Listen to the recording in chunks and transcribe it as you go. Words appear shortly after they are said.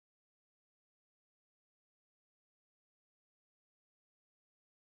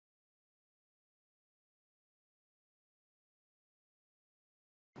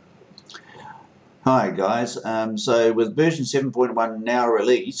Hi guys, so with version 7.1 now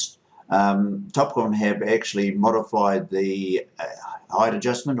released, Topcon have actually modified the height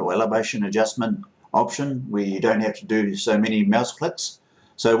adjustment or elevation adjustment option where you don't have to do so many mouse clicks.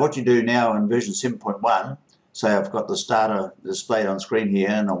 So what you do now in version 7.1, say I've got the starter displayed on screen here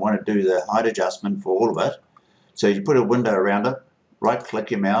and I want to do the height adjustment for all of it. So you put a window around it, right click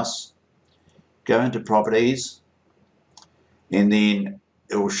your mouse, go into properties, and then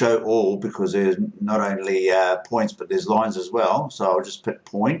it will show all because there's not only points but there's lines as well. So I'll just pick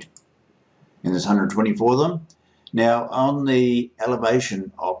point, and there's 124 of them. Now on the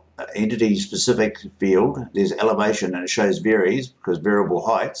elevation of entity specific field, there's elevation and it shows varies because variable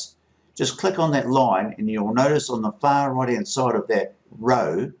heights. Just click on that line and you'll notice on the far right hand side of that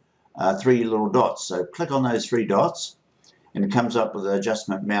row three little dots. So click on those three dots and it comes up with the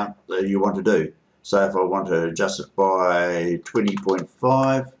adjustment amount that you want to do. So if I want to adjust it by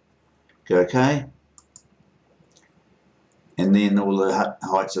 20.5, go OK. And then all the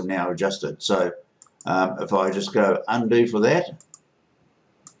heights are now adjusted. So if I just go undo for that,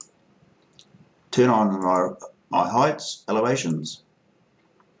 turn on my heights, elevations,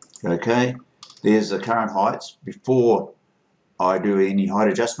 OK. There's the current heights before I do any height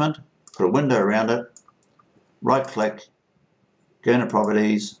adjustment. Put a window around it, right click, go into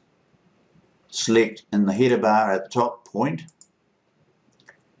properties, select in the header bar at the top point,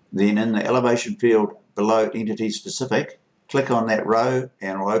 then in the elevation field below entity specific, click on that row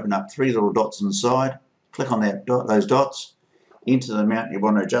and it'll open up three little dots on the side. Click on those dots, enter the amount you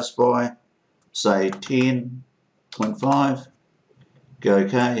want to adjust by, say 10.5, go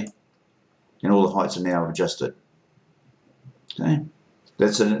OK, and all the heights are now adjusted. Okay,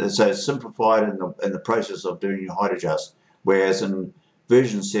 so it's simplified in the process of doing your height adjust, whereas in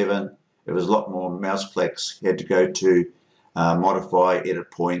version 7 it was a lot more mouse clicks. You had to go to modify, edit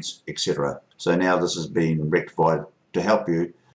points, etc. So now this has been rectified to help you